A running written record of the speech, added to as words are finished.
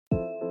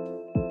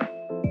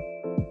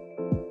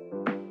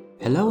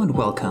Hello and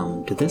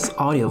welcome to this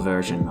audio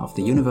version of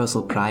the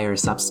Universal Prior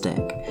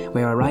Substack,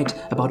 where I write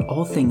about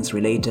all things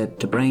related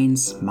to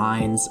brains,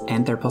 minds,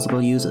 and their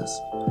possible uses.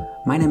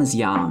 My name is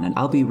Jan, and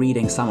I'll be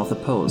reading some of the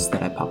posts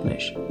that I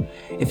publish.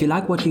 If you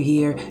like what you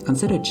hear,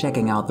 consider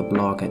checking out the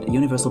blog at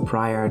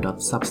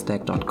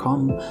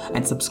universalprior.substack.com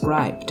and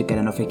subscribe to get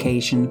a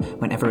notification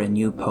whenever a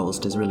new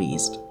post is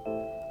released.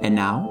 And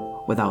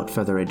now, without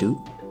further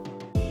ado,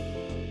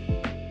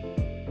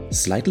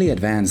 Slightly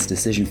Advanced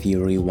Decision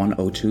Theory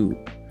 102.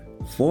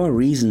 4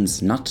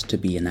 reasons not to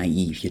be a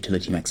naive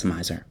utility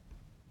maximizer.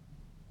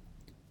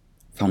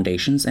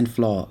 Foundations and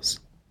flaws.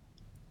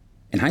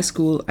 In high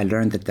school, I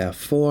learned that there are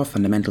 4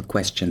 fundamental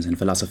questions in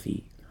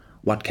philosophy.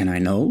 What can I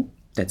know?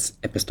 That's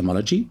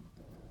epistemology.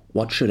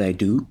 What should I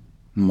do?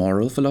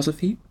 Moral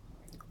philosophy.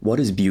 What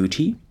is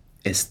beauty?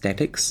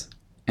 Aesthetics.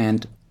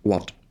 And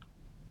what?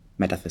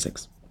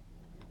 Metaphysics.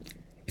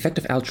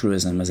 Effective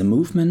altruism is a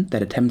movement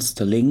that attempts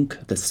to link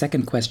the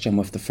second question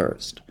with the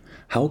first.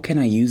 How can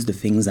I use the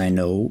things I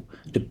know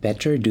to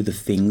better do the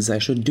things I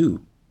should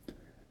do?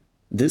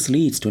 This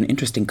leads to an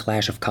interesting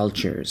clash of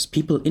cultures.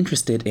 People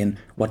interested in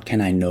what can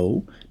I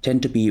know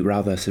tend to be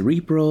rather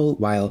cerebral,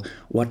 while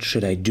what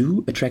should I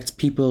do attracts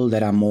people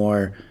that are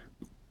more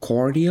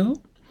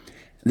cordial.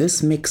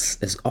 This mix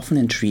is often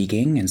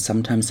intriguing and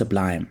sometimes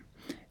sublime.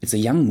 It's a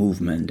young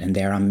movement, and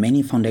there are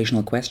many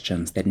foundational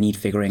questions that need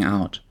figuring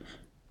out.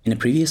 In a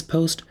previous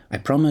post, I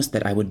promised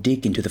that I would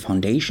dig into the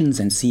foundations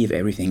and see if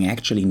everything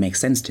actually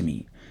makes sense to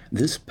me.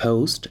 This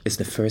post is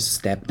the first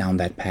step down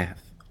that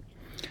path.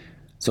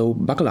 So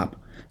buckle up.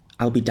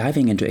 I'll be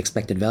diving into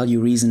expected value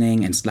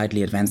reasoning and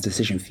slightly advanced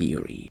decision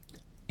theory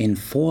in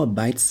 4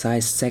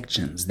 bite-sized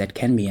sections that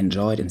can be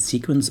enjoyed in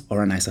sequence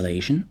or in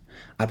isolation.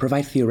 I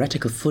provide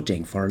theoretical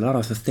footing for a lot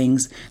of the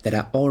things that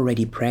are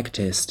already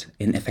practiced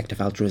in effective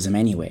altruism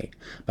anyway,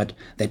 but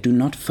that do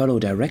not follow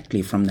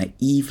directly from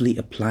naively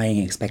applying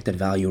expected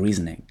value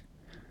reasoning.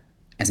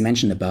 As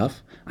mentioned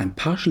above, I'm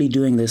partially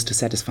doing this to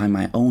satisfy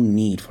my own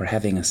need for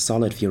having a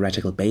solid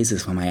theoretical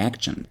basis for my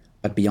action.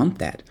 But beyond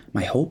that,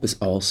 my hope is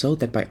also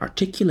that by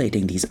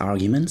articulating these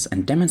arguments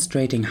and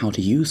demonstrating how to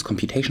use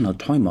computational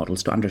toy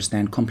models to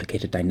understand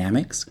complicated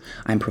dynamics,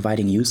 I'm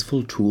providing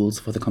useful tools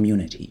for the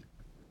community.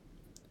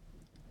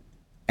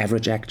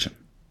 Average action.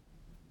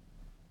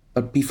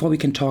 But before we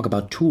can talk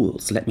about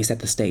tools, let me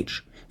set the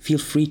stage. Feel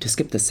free to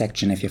skip this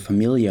section if you're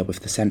familiar with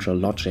the central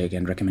logic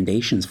and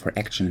recommendations for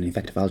action in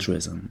effective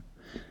altruism.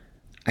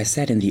 I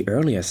said in the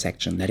earlier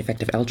section that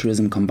effective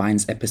altruism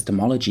combines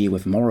epistemology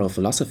with moral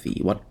philosophy.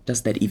 What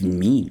does that even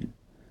mean?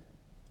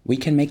 We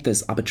can make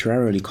this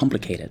arbitrarily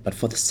complicated, but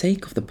for the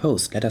sake of the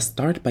post, let us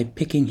start by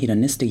picking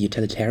hedonistic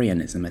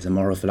utilitarianism as a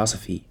moral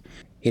philosophy.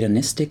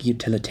 Hedonistic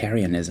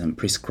utilitarianism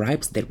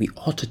prescribes that we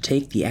ought to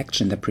take the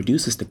action that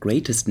produces the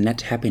greatest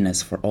net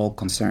happiness for all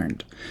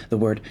concerned. The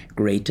word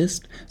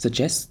greatest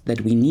suggests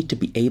that we need to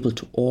be able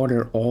to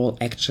order all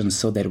actions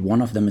so that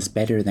one of them is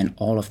better than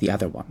all of the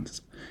other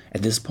ones.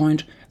 At this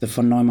point, the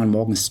von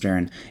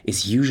Neumann-Morgenstern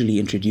is usually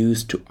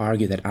introduced to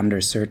argue that under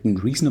certain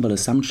reasonable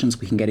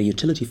assumptions we can get a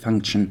utility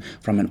function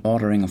from an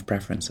ordering of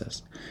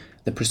preferences.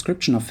 The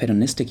prescription of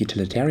hedonistic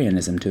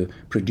utilitarianism to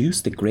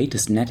produce the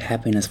greatest net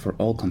happiness for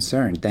all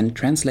concerned then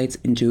translates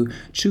into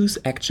choose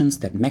actions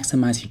that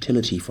maximize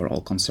utility for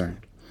all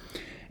concerned.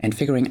 And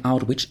figuring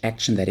out which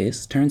action that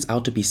is turns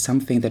out to be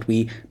something that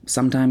we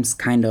sometimes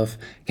kind of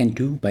can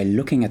do by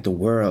looking at the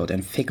world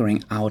and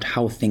figuring out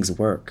how things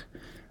work.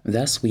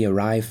 Thus we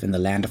arrive in the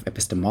land of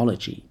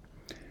epistemology.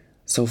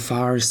 So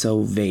far,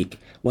 so vague.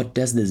 What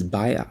does this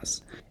buy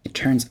us? It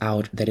turns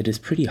out that it is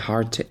pretty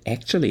hard to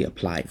actually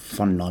apply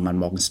von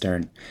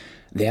Neumann-Morgenstern.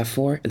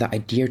 Therefore, the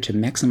idea to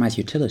maximize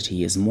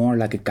utility is more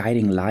like a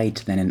guiding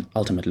light than an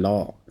ultimate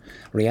law.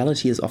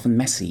 Reality is often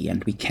messy,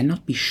 and we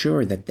cannot be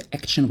sure that the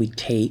action we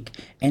take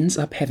ends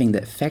up having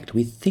the effect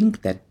we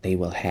think that they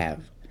will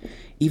have.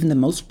 Even the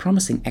most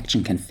promising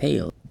action can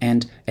fail,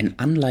 and an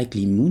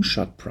unlikely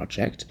moonshot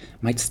project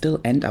might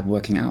still end up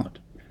working out.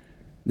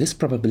 This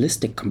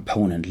probabilistic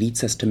component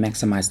leads us to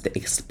maximize the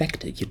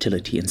expected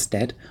utility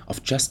instead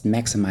of just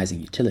maximizing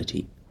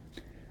utility.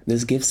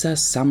 This gives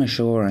us some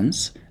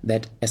assurance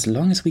that as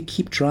long as we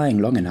keep trying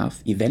long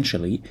enough,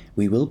 eventually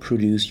we will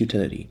produce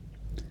utility.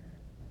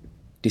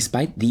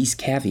 Despite these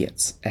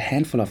caveats, a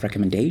handful of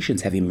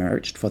recommendations have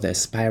emerged for the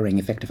aspiring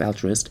effective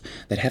altruist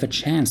that have a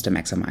chance to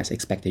maximize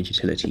expected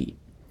utility.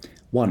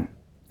 1.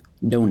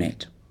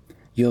 Donate.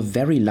 You're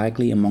very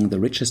likely among the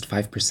richest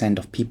 5%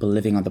 of people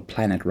living on the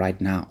planet right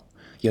now.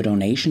 Your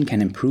donation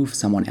can improve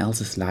someone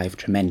else's life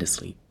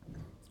tremendously.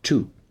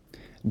 2.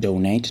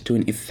 Donate to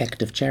an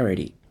effective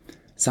charity.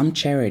 Some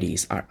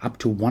charities are up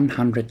to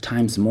 100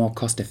 times more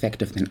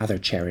cost-effective than other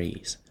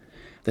charities.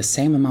 The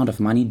same amount of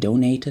money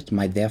donated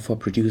might therefore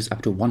produce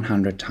up to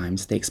 100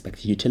 times the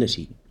expected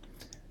utility.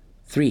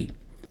 3.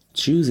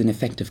 Choose an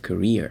effective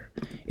career.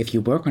 If you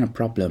work on a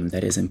problem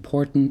that is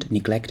important,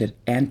 neglected,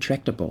 and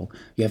tractable,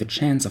 you have a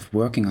chance of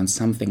working on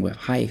something with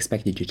high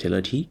expected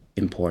utility,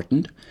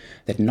 important,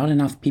 that not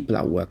enough people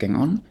are working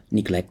on,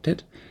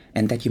 neglected,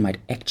 and that you might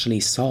actually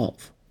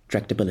solve,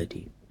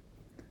 tractability.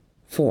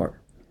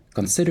 4.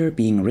 Consider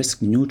being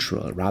risk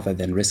neutral rather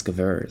than risk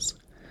averse.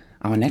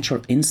 Our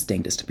natural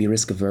instinct is to be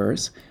risk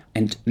averse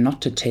and not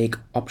to take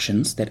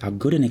options that are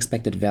good in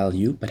expected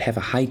value but have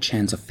a high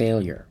chance of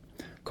failure.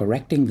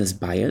 Correcting this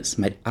bias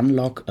might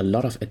unlock a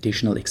lot of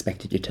additional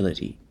expected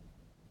utility.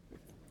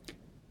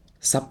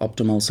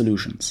 Suboptimal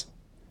solutions.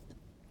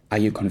 Are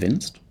you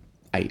convinced?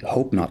 I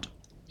hope not.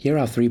 Here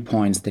are 3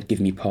 points that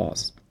give me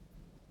pause.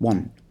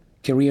 1.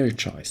 Career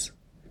choice.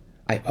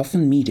 I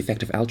often meet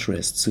effective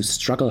altruists who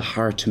struggle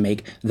hard to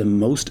make the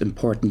most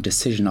important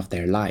decision of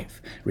their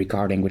life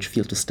regarding which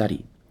field to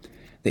study.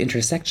 The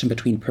intersection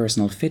between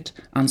personal fit,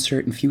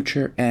 uncertain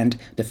future, and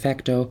de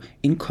facto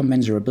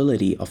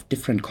incommensurability of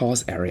different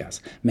cause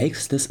areas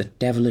makes this a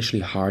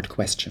devilishly hard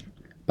question.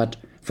 But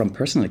from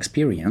personal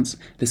experience,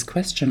 this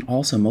question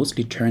also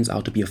mostly turns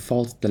out to be a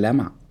false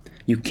dilemma.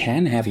 You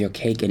can have your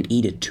cake and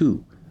eat it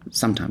too,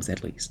 sometimes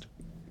at least.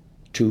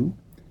 2.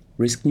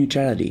 Risk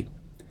neutrality.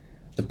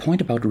 The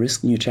point about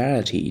risk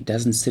neutrality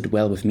doesn't sit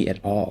well with me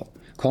at all.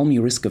 Call me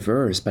risk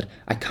averse, but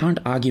I can't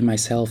argue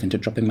myself into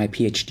dropping my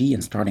PhD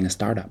and starting a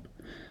startup.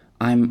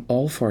 I'm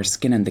all for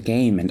skin in the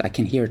game, and I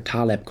can hear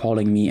Taleb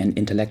calling me an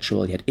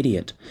intellectual yet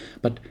idiot,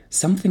 but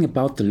something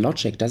about the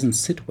logic doesn't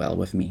sit well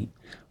with me,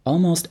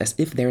 almost as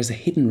if there is a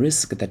hidden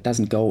risk that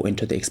doesn't go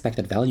into the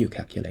expected value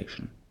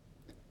calculation.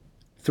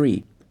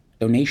 3.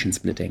 Donation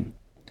splitting.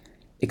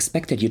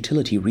 Expected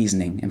utility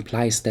reasoning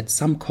implies that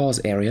some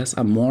cause areas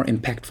are more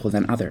impactful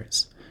than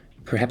others.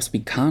 Perhaps we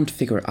can't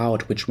figure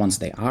out which ones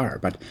they are,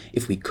 but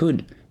if we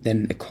could,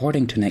 then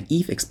according to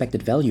naive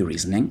expected value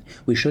reasoning,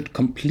 we should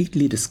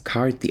completely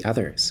discard the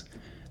others.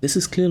 This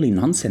is clearly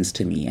nonsense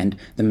to me and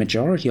the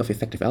majority of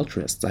effective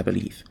altruists, I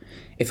believe.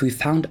 If we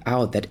found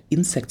out that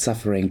insect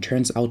suffering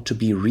turns out to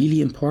be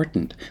really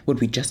important, would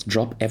we just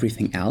drop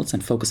everything else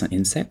and focus on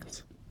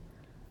insects?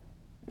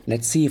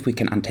 Let's see if we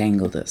can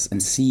untangle this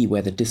and see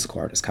where the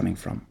discord is coming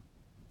from.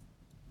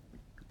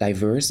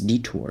 Diverse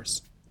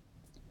detours.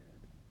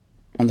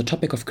 On the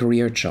topic of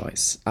career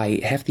choice, I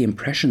have the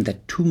impression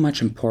that too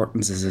much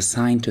importance is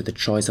assigned to the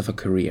choice of a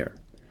career.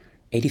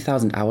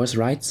 80,000 Hours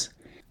writes,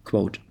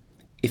 quote,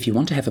 "If you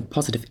want to have a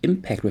positive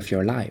impact with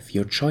your life,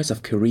 your choice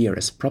of career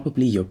is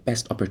probably your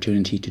best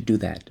opportunity to do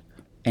that."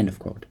 End of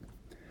quote.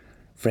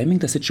 Framing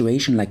the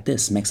situation like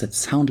this makes it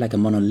sound like a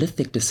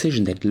monolithic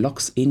decision that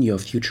locks in your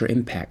future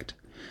impact.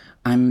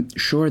 I'm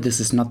sure this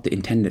is not the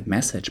intended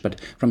message, but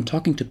from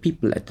talking to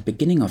people at the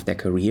beginning of their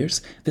careers,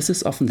 this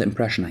is often the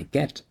impression I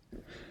get.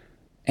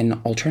 An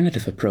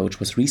alternative approach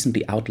was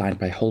recently outlined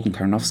by Holden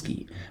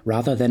Karnofsky.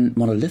 Rather than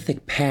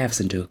monolithic paths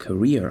into a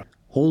career,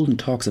 Holden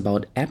talks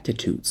about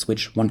aptitudes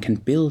which one can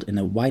build in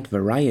a wide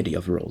variety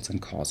of roles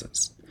and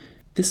causes.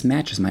 This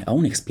matches my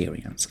own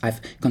experience.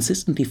 I've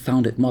consistently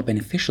found it more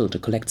beneficial to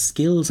collect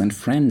skills and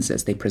friends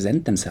as they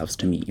present themselves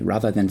to me,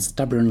 rather than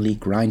stubbornly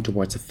grind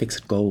towards a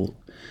fixed goal.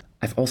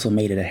 I've also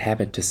made it a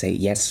habit to say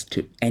yes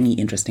to any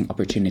interesting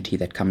opportunity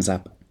that comes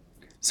up.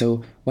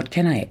 So what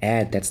can I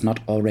add that's not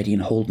already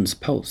in Holden's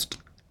post?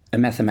 A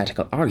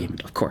mathematical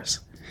argument, of course.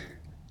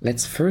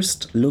 Let's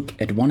first look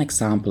at one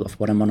example of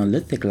what a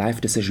monolithic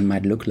life decision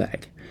might look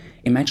like.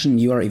 Imagine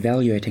you are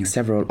evaluating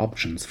several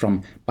options,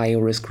 from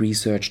biorisk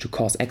research to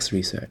cause X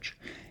research.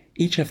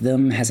 Each of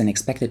them has an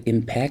expected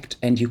impact,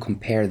 and you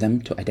compare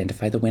them to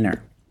identify the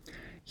winner.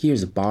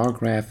 Here's a bar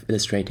graph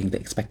illustrating the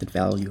expected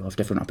value of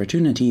different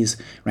opportunities,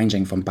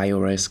 ranging from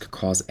biorisk,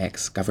 cause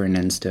X,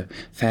 governance to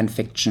fan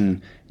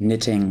fiction,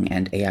 knitting,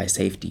 and AI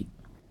safety.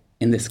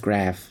 In this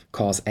graph,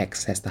 cause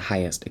X has the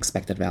highest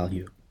expected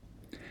value.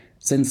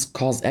 Since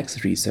cause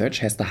X research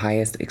has the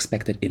highest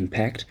expected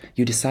impact,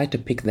 you decide to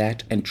pick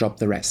that and drop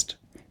the rest.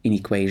 In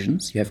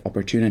equations, you have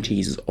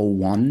opportunities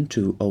O1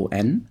 to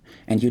ON,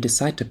 and you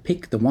decide to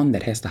pick the one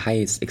that has the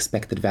highest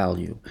expected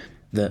value,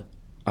 the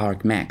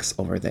argmax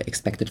over the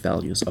expected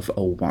values of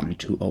O1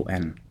 to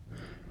ON.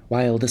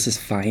 While this is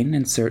fine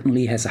and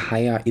certainly has a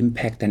higher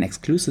impact than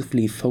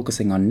exclusively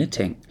focusing on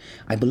knitting,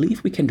 I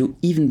believe we can do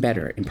even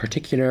better. In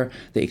particular,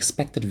 the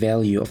expected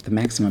value of the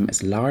maximum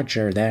is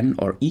larger than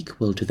or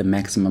equal to the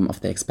maximum of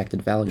the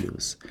expected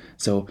values.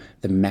 So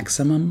the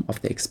maximum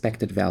of the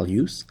expected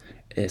values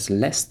is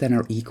less than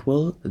or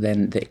equal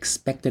than the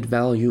expected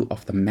value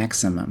of the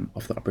maximum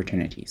of the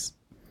opportunities.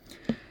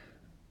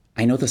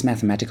 I know this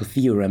mathematical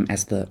theorem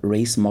as the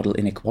race model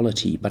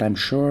inequality, but I'm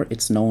sure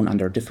it's known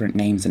under different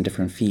names in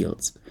different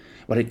fields.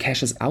 What it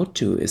cashes out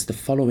to is the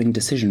following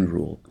decision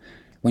rule.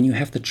 When you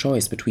have the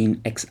choice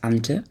between ex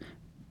ante,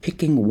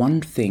 picking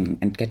one thing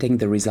and getting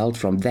the result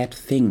from that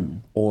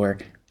thing, or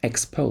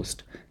ex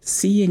post,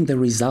 seeing the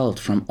result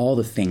from all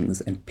the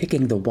things and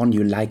picking the one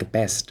you like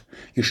best,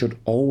 you should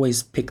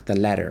always pick the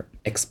latter,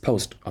 ex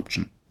post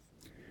option.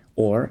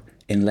 Or,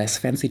 in less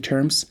fancy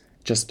terms,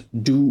 just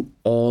do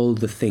all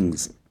the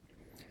things.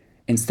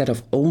 Instead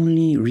of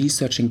only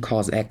researching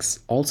cause X,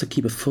 also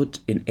keep a foot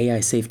in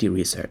AI safety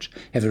research,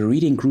 have a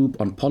reading group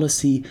on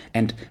policy,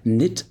 and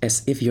knit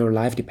as if your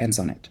life depends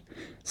on it.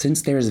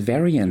 Since there is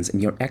variance in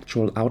your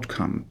actual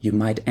outcome, you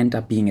might end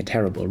up being a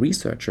terrible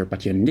researcher,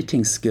 but your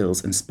knitting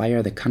skills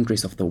inspire the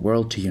countries of the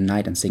world to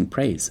unite and sing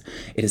praise.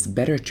 It is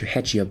better to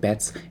hedge your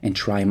bets and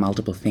try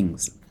multiple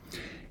things.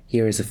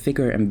 Here is a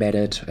figure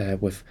embedded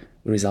with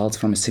results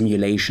from a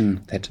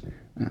simulation that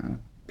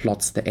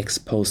plots the ex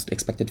post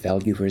expected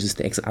value versus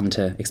the ex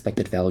ante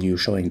expected value,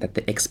 showing that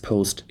the ex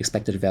post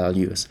expected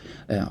value is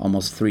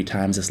almost 3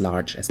 times as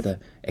large as the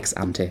ex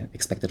ante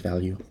expected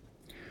value.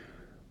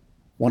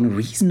 One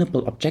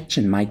reasonable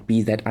objection might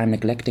be that I'm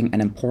neglecting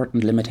an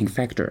important limiting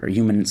factor.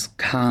 Humans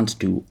can't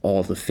do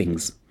all the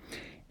things.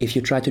 If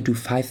you try to do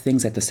 5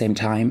 things at the same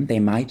time, they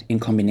might, in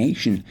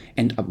combination,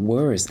 end up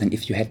worse than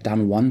if you had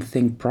done one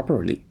thing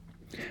properly.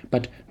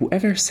 But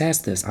whoever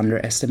says this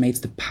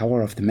underestimates the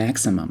power of the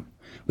maximum.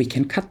 We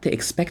can cut the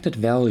expected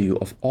value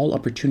of all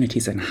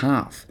opportunities in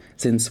half,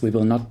 since we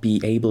will not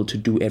be able to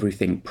do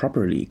everything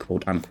properly,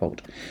 quote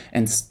unquote,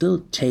 and still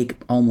take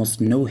almost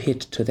no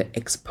hit to the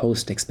ex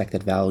post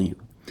expected value.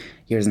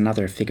 Here's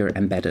another figure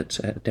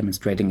embedded,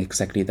 demonstrating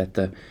exactly that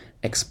the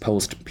ex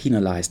post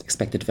penalized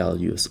expected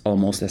value is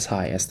almost as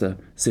high as the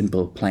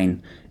simple,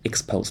 plain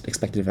ex post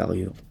expected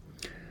value.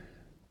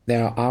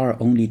 There are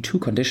only 2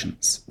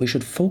 conditions. We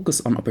should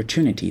focus on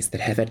opportunities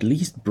that have at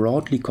least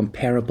broadly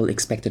comparable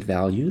expected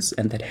values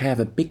and that have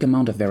a big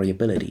amount of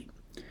variability.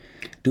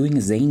 Doing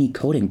a zany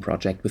coding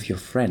project with your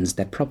friends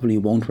that probably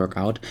won't work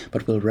out,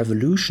 but will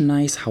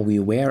revolutionize how we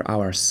wear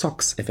our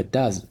socks if it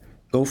does.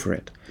 Go for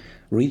it.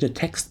 Read a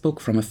textbook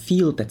from a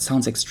field that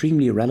sounds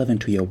extremely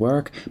relevant to your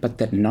work, but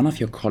that none of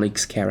your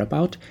colleagues care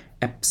about.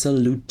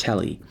 Absolute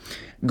tally.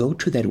 Go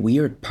to that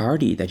weird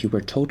party that you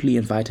were totally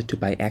invited to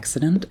by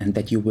accident and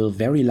that you will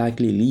very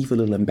likely leave a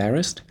little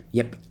embarrassed.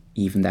 Yep,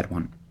 even that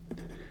one.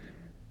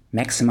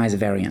 Maximize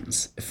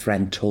variance, a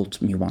friend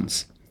told me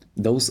once.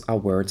 Those are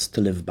words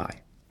to live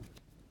by.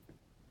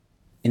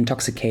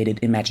 Intoxicated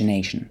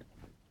imagination.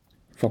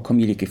 For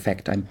comedic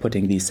effect, I'm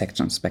putting these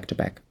sections back to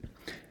back.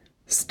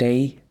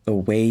 Stay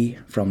away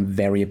from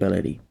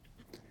variability.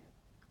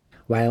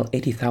 While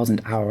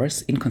 80,000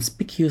 Hours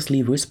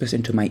inconspicuously whispers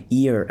into my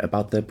ear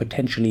about the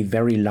potentially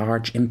very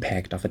large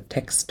impact of a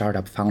tech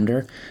startup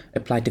founder,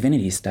 Applied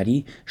Divinity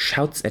Study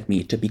shouts at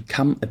me to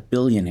become a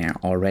billionaire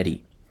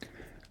already.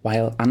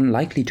 While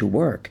unlikely to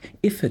work,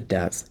 if it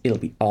does, it'll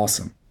be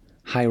awesome.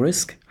 High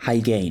risk, high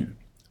gain.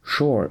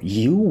 Sure,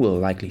 you will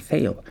likely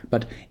fail,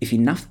 but if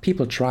enough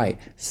people try,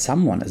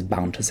 someone is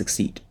bound to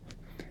succeed.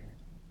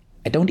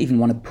 I don't even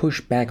want to push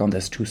back on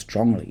this too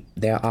strongly.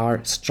 There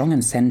are strong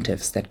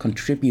incentives that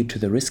contribute to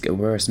the risk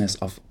averseness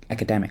of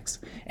academics,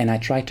 and I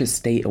try to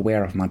stay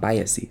aware of my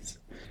biases.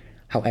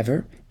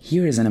 However,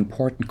 here is an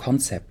important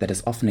concept that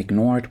is often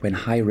ignored when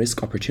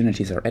high-risk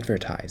opportunities are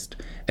advertised: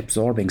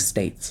 absorbing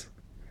states.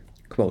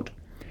 Quote,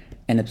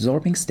 an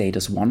absorbing state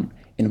is one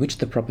in which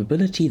the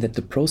probability that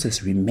the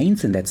process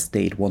remains in that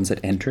state once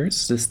it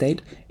enters the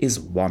state is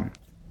 1.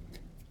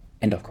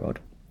 End of quote.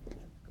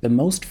 The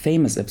most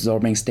famous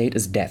absorbing state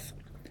is death.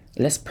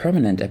 Less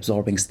permanent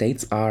absorbing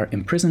states are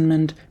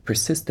imprisonment,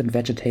 persistent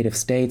vegetative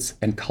states,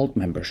 and cult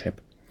membership.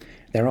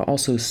 There are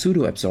also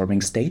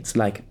pseudo-absorbing states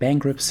like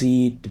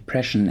bankruptcy,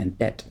 depression, and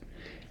debt.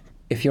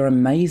 If your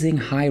amazing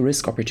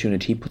high-risk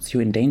opportunity puts you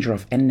in danger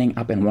of ending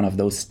up in one of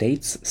those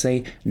states,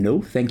 say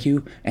no, thank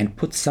you, and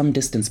put some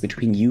distance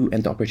between you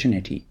and the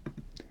opportunity.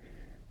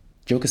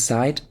 Joke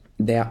aside,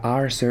 there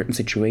are certain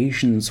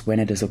situations when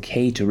it is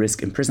okay to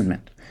risk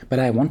imprisonment, but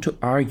I want to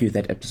argue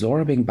that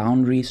absorbing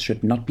boundaries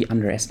should not be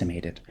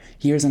underestimated.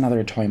 Here's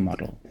another toy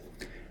model.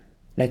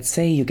 Let's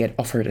say you get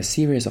offered a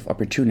series of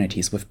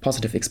opportunities with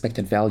positive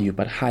expected value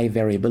but high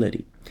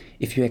variability.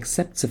 If you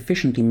accept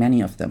sufficiently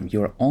many of them,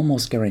 you are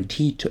almost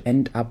guaranteed to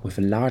end up with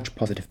a large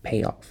positive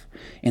payoff.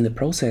 In the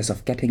process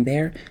of getting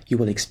there, you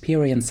will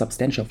experience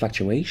substantial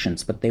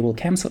fluctuations, but they will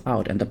cancel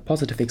out and the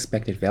positive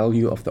expected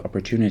value of the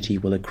opportunity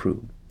will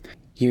accrue.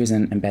 Here's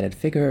an embedded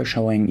figure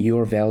showing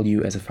your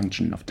value as a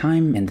function of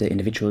time, and the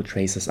individual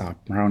traces are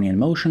Brownian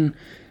motion.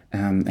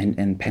 And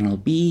in panel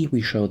B,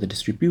 we show the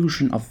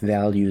distribution of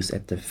values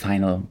at the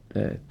final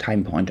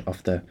time point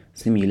of the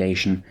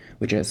simulation,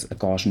 which is a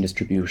Gaussian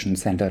distribution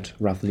centered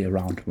roughly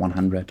around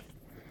 100.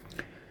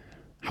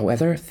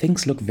 However,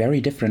 things look very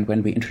different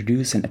when we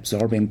introduce an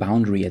absorbing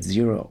boundary at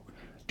 0.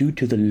 Due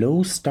to the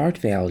low start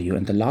value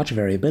and the large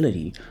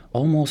variability,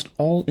 almost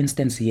all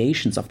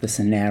instantiations of the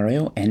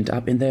scenario end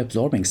up in the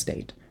absorbing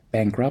state,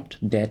 bankrupt,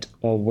 dead,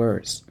 or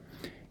worse.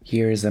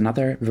 Here's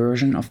another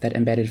version of that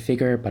embedded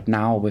figure, but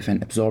now with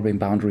an absorbing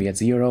boundary at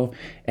 0,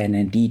 and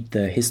indeed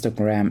the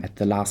histogram at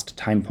the last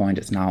time point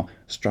is now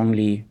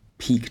strongly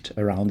peaked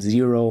around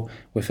 0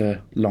 with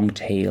a long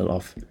tail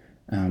of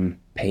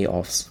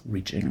payoffs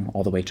reaching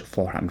all the way to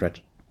 400.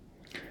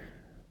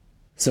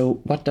 So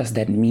what does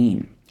that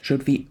mean?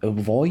 Should we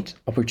avoid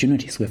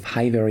opportunities with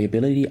high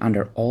variability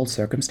under all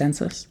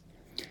circumstances?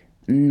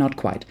 Not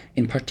quite.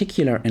 In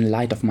particular, in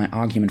light of my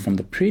argument from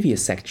the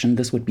previous section,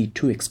 this would be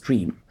too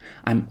extreme.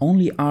 I'm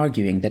only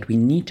arguing that we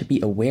need to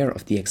be aware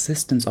of the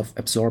existence of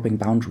absorbing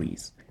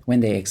boundaries. When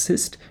they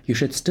exist, you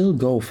should still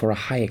go for a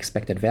high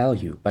expected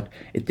value, but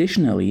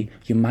additionally,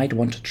 you might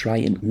want to try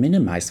and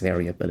minimize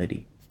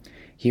variability.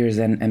 Here's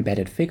an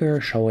embedded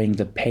figure showing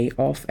the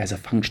payoff as a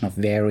function of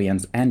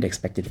variance and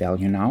expected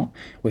value now,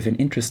 with an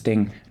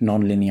interesting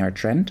nonlinear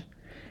trend,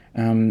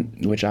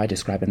 which I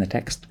describe in the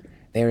text.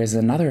 There is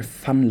another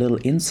fun little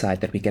insight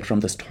that we get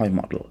from this toy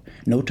model.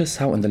 Notice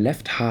how in the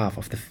left half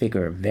of the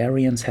figure,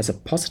 variance has a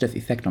positive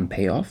effect on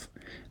payoff.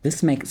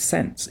 This makes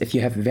sense. If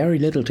you have very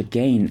little to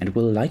gain and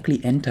will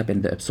likely end up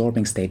in the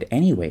absorbing state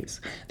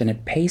anyways, then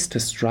it pays to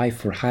strive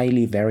for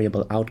highly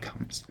variable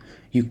outcomes.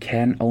 You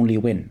can only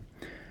win.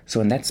 So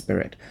in that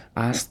spirit,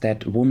 ask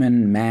that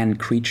woman, man,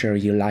 creature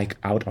you like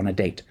out on a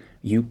date.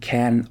 You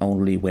can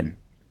only win.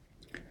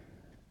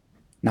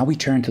 Now we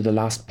turn to the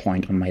last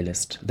point on my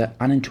list, the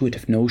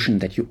unintuitive notion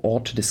that you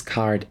ought to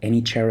discard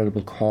any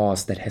charitable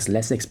cause that has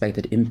less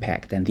expected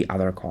impact than the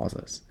other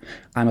causes.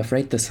 I'm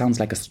afraid this sounds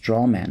like a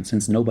straw man,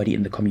 since nobody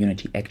in the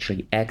community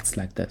actually acts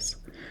like this.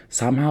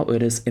 Somehow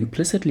it is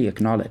implicitly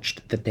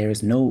acknowledged that there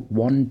is no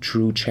one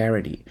true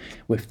charity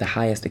with the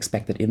highest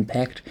expected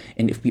impact,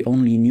 and if we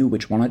only knew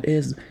which one it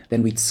is,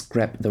 then we'd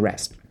scrap the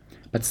rest.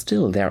 But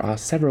still, there are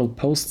several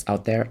posts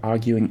out there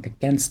arguing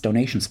against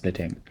donation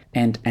splitting.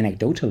 And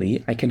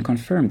anecdotally, I can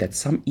confirm that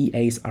some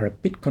EAs are a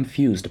bit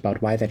confused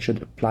about why that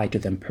should apply to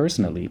them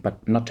personally,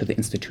 but not to the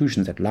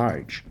institutions at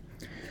large.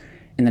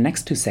 In the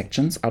next two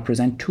sections, I'll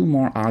present two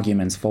more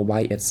arguments for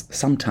why it's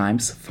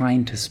sometimes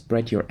fine to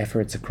spread your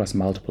efforts across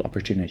multiple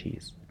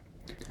opportunities.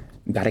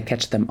 Gotta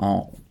catch them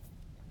all.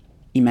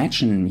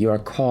 Imagine you are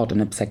caught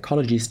in a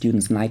psychology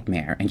student's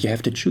nightmare and you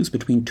have to choose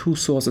between two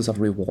sources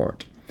of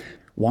reward.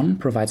 One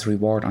provides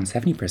reward on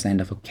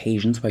 70% of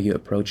occasions where you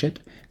approach it,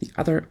 the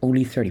other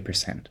only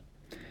 30%.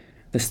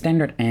 The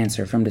standard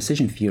answer from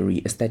decision theory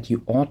is that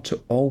you ought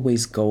to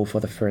always go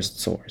for the first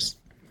source.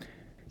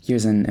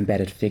 Here's an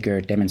embedded figure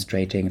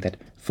demonstrating that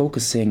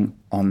focusing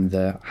on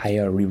the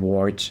higher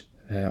reward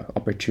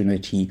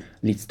opportunity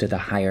leads to the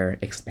higher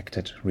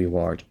expected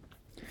reward.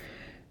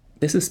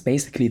 This is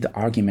basically the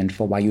argument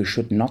for why you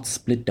should not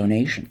split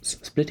donations.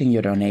 Splitting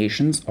your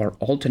donations or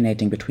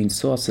alternating between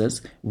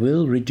sources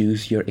will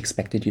reduce your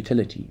expected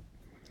utility.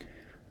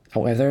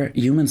 However,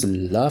 humans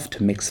love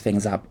to mix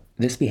things up.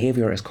 This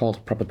behavior is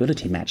called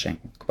probability matching.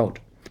 Quote,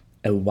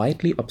 a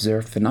widely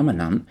observed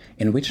phenomenon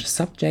in which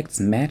subjects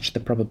match the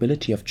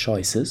probability of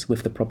choices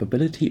with the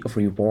probability of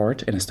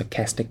reward in a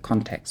stochastic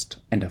context.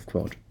 End of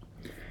quote.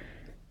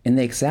 In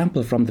the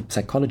example from the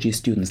psychology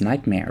student's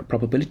nightmare,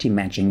 probability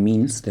matching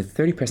means that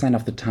 30%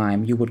 of the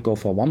time you would go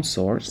for one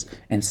source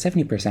and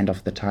 70%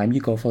 of the time you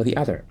go for the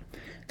other.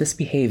 This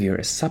behavior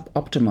is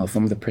suboptimal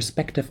from the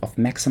perspective of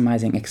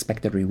maximizing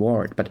expected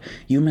reward, but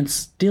humans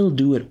still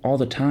do it all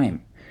the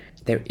time.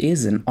 There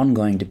is an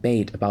ongoing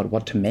debate about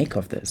what to make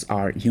of this.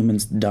 Are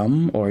humans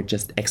dumb or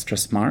just extra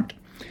smart?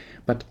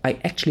 But I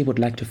actually would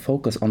like to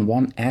focus on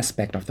one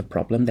aspect of the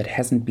problem that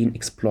hasn't been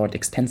explored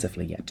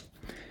extensively yet.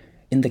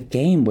 In the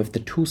game with the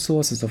two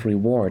sources of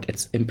reward,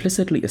 it's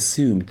implicitly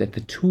assumed that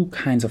the two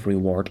kinds of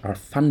reward are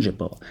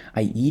fungible,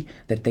 i.e.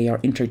 that they are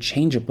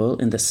interchangeable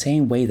in the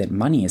same way that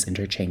money is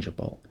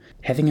interchangeable.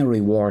 Having a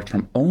reward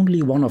from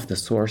only one of the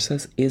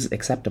sources is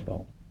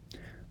acceptable.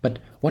 But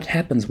what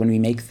happens when we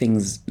make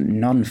things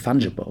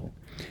non-fungible?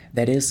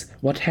 That is,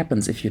 what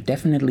happens if you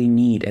definitely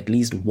need at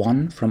least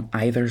one from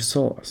either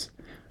source?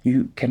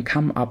 You can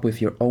come up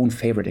with your own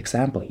favorite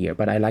example here,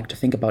 but I like to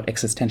think about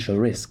existential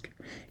risk.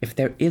 If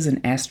there is an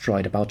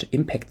asteroid about to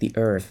impact the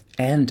Earth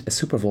and a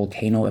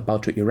supervolcano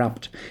about to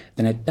erupt,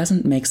 then it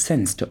doesn't make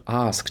sense to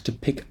ask to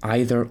pick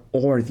either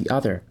or the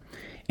other.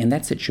 In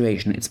that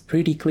situation, it's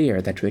pretty clear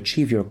that to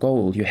achieve your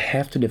goal, you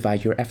have to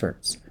divide your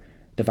efforts.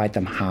 Divide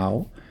them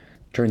how?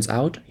 Turns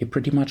out, you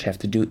pretty much have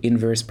to do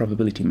inverse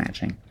probability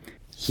matching.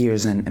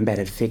 Here's an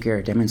embedded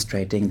figure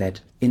demonstrating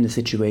that in the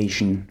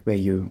situation where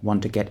you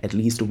want to get at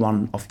least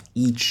one of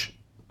each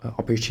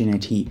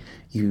opportunity,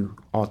 you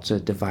ought to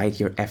divide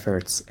your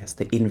efforts as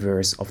the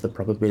inverse of the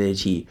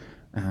probability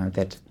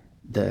that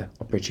the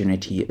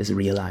opportunity is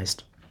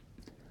realized.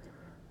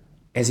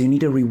 As you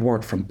need a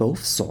reward from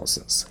both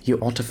sources, you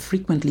ought to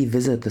frequently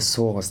visit the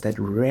source that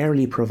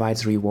rarely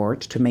provides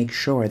reward to make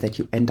sure that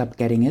you end up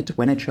getting it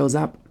when it shows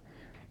up.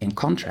 In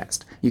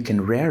contrast, you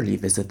can rarely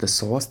visit the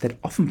source that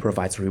often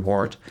provides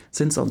reward,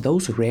 since on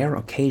those rare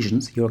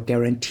occasions you are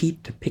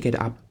guaranteed to pick it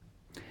up.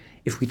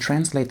 If we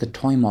translate the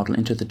toy model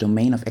into the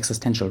domain of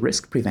existential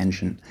risk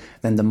prevention,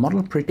 then the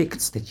model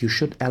predicts that you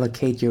should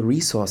allocate your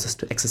resources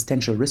to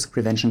existential risk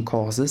prevention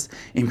causes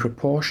in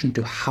proportion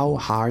to how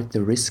hard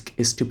the risk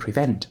is to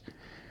prevent.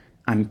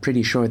 I'm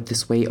pretty sure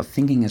this way of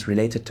thinking is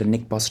related to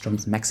Nick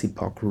Bostrom's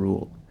Maxi-POC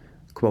rule.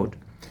 Quote,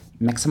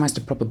 maximize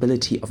the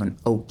probability of an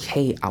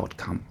okay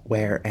outcome,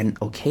 where an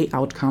okay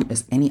outcome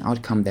is any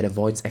outcome that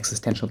avoids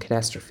existential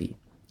catastrophe.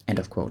 End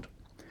of quote.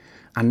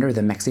 Under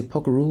the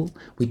Maxi-POC rule,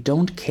 we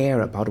don't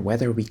care about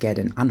whether we get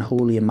an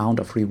unholy amount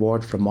of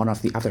reward from one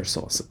of the other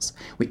sources.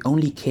 We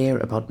only care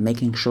about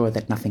making sure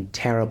that nothing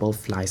terrible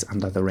flies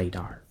under the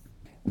radar.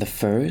 The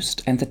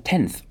first and the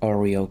 10th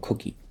Oreo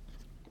cookie.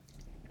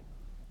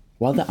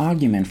 While the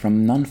argument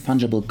from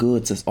non-fungible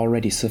goods is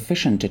already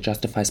sufficient to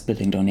justify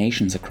splitting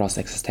donations across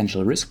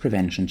existential risk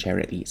prevention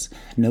charities,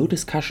 no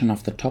discussion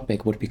of the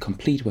topic would be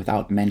complete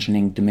without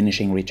mentioning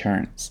diminishing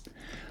returns.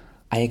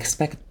 I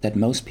expect that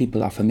most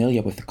people are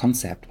familiar with the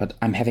concept, but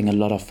I'm having a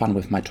lot of fun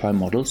with my toy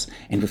models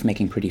and with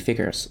making pretty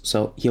figures,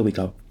 so here we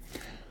go.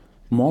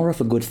 More of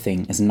a good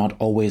thing is not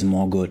always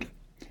more good.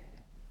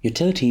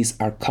 Utilities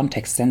are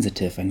context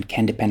sensitive and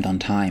can depend on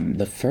time.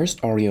 The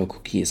first Oreo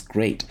cookie is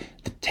great,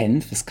 the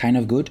 10th is kind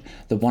of good,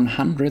 the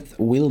 100th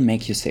will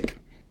make you sick.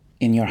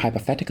 In your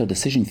Hypothetical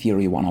Decision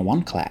Theory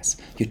 101 class,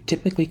 you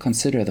typically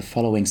consider the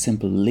following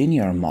simple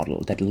linear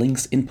model that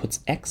links inputs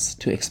x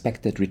to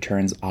expected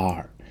returns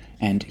r.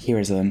 And here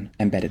is an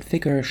embedded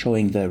figure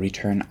showing the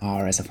return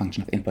r as a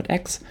function of input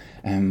x,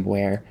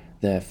 where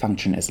the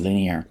function is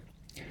linear.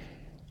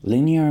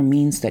 Linear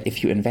means that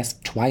if you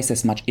invest twice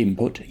as much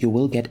input, you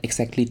will get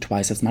exactly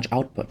twice as much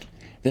output.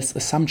 This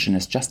assumption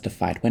is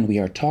justified when we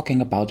are talking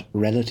about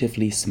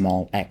relatively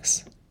small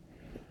x.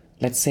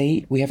 Let's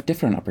say we have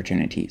different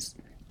opportunities,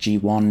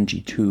 G1,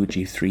 G2,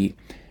 G3,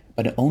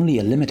 but only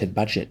a limited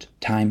budget,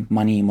 time,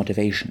 money,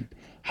 motivation.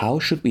 How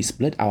should we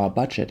split our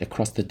budget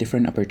across the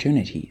different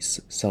opportunities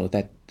so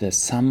that the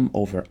sum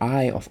over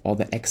I of all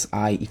the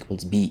xi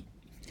equals b,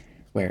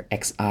 where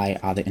xi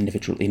are the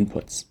individual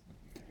inputs?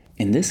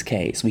 In this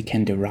case, we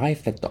can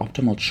derive that the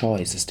optimal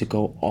choice is to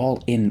go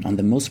all in on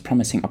the most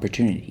promising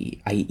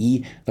opportunity,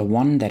 i.e. the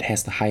one that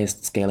has the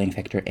highest scaling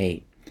factor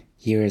A.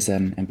 Here is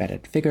an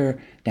embedded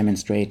figure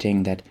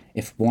demonstrating that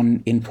if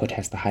one input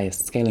has the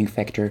highest scaling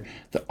factor,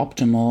 the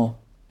optimal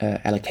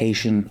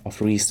allocation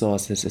of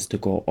resources is to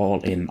go all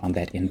in on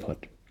that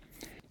input.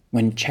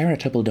 When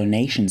charitable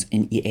donations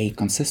in EA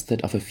consisted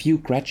of a few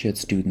graduate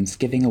students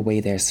giving away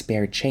their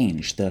spare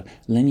change, the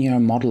linear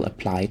model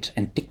applied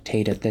and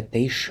dictated that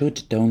they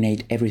should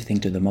donate everything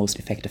to the most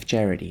effective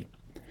charity.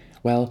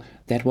 Well,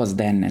 that was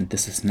then and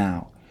this is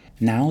now.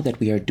 Now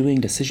that we are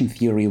doing Decision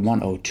Theory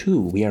 102,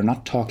 we are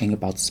not talking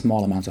about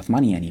small amounts of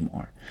money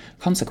anymore.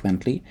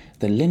 Consequently,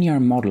 the linear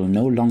model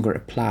no longer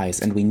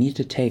applies and we need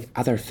to take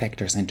other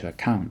factors into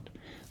account.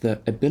 The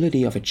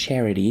ability of a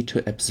charity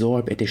to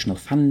absorb additional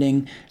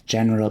funding,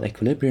 general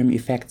equilibrium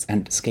effects,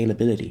 and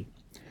scalability.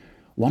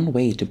 One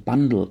way to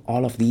bundle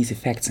all of these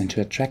effects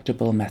into a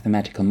tractable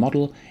mathematical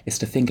model is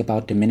to think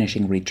about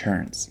diminishing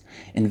returns.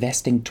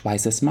 Investing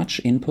twice as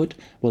much input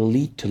will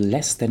lead to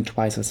less than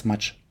twice as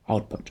much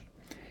output.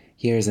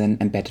 Here's an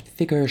embedded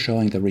figure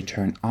showing the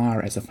return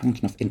r as a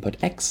function of input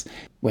x,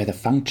 where the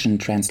function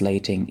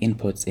translating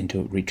inputs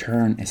into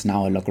return is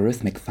now a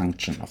logarithmic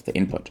function of the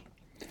input.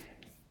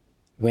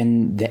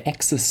 When the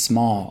x is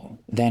small,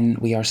 then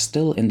we are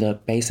still in the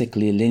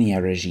basically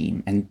linear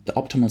regime, and the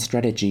optimal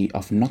strategy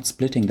of not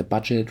splitting the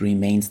budget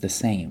remains the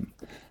same.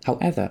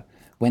 However,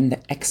 when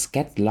the x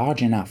gets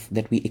large enough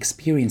that we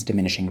experience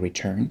diminishing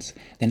returns,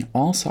 then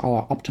also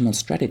our optimal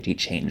strategy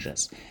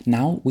changes.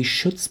 Now we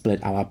should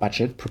split our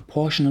budget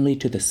proportionally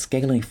to the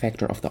scaling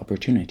factor of the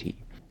opportunity.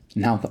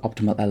 Now the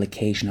optimal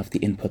allocation of the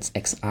inputs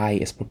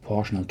xi is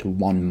proportional to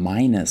 1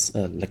 minus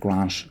a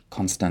Lagrange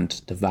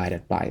constant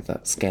divided by the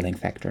scaling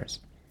factors.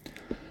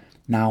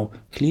 Now,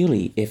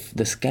 clearly, if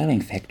the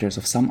scaling factors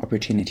of some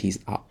opportunities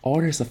are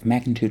orders of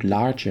magnitude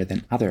larger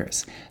than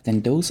others,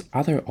 then those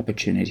other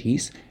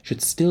opportunities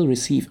should still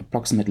receive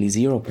approximately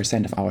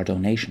 0% of our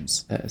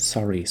donations.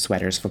 Sorry,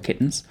 sweaters for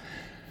kittens.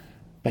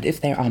 But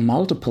if there are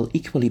multiple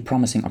equally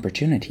promising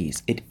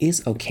opportunities, it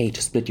is okay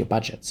to split your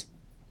budgets.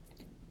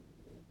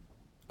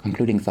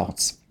 Concluding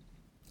thoughts.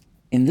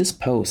 In this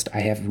post,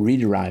 I have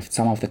rederived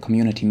some of the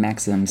community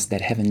maxims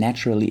that have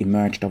naturally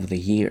emerged over the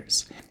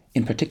years.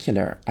 In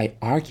particular, I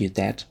argued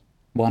that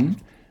 1.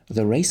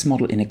 The race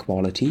model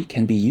inequality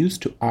can be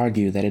used to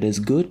argue that it is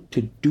good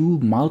to do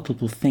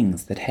multiple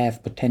things that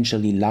have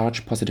potentially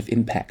large positive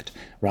impact,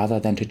 rather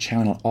than to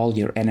channel all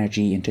your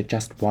energy into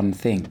just one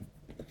thing.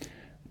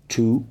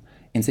 2.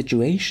 In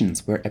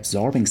situations where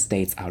absorbing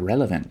states are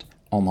relevant,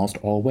 almost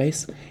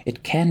always,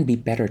 it can be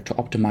better to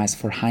optimize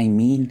for high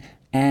mean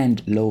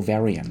and low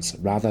variance,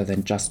 rather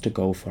than just to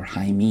go for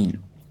high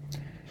mean.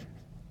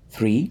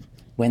 3.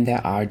 When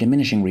there are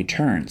diminishing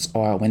returns,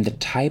 or when the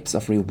types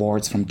of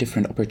rewards from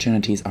different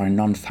opportunities are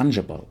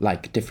non-fungible,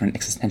 like different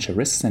existential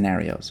risk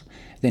scenarios,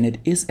 then it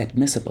is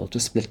admissible to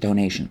split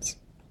donations.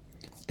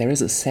 There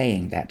is a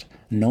saying that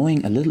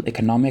knowing a little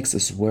economics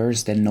is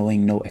worse than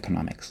knowing no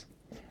economics.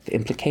 The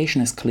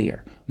implication is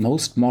clear.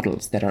 Most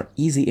models that are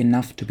easy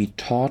enough to be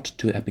taught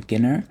to a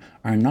beginner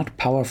are not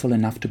powerful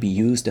enough to be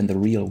used in the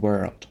real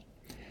world.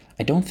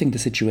 I don't think the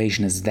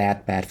situation is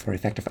that bad for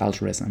effective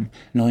altruism.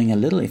 Knowing a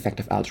little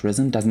effective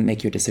altruism doesn't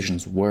make your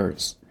decisions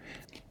worse.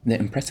 The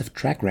impressive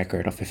track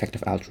record of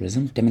effective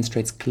altruism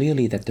demonstrates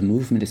clearly that the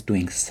movement is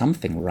doing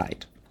something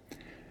right.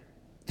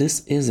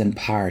 This is in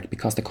part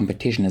because the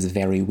competition is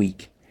very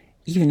weak.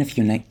 Even if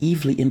you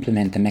naively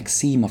implement the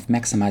maxim of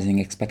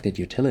maximizing expected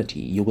utility,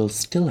 you will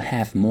still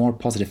have more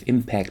positive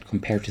impact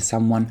compared to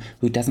someone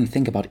who doesn't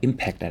think about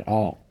impact at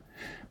all.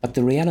 But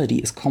the reality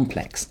is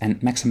complex, and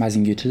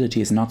maximizing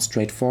utility is not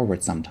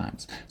straightforward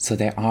sometimes, so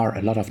there are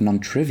a lot of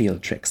non-trivial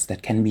tricks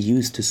that can be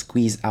used to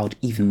squeeze out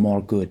even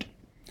more good.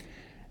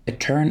 A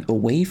turn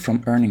away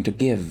from earning to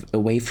give,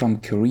 away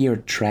from career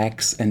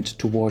tracks and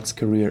towards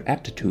career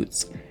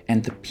aptitudes,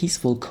 and the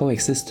peaceful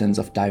coexistence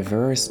of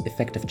diverse,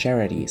 effective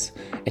charities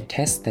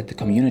attest that the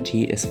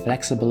community is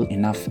flexible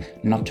enough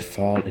not to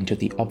fall into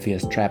the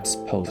obvious traps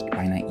posed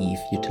by naive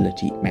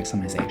utility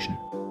maximization.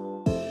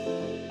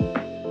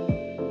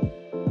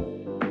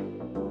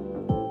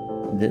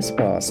 This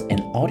was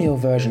an audio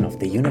version of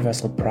the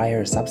Universal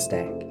Prior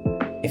Substack.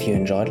 If you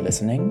enjoyed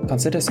listening,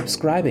 consider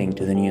subscribing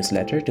to the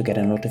newsletter to get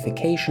a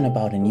notification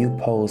about a new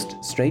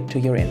post straight to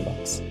your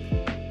inbox.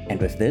 And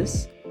with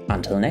this,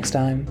 until next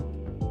time.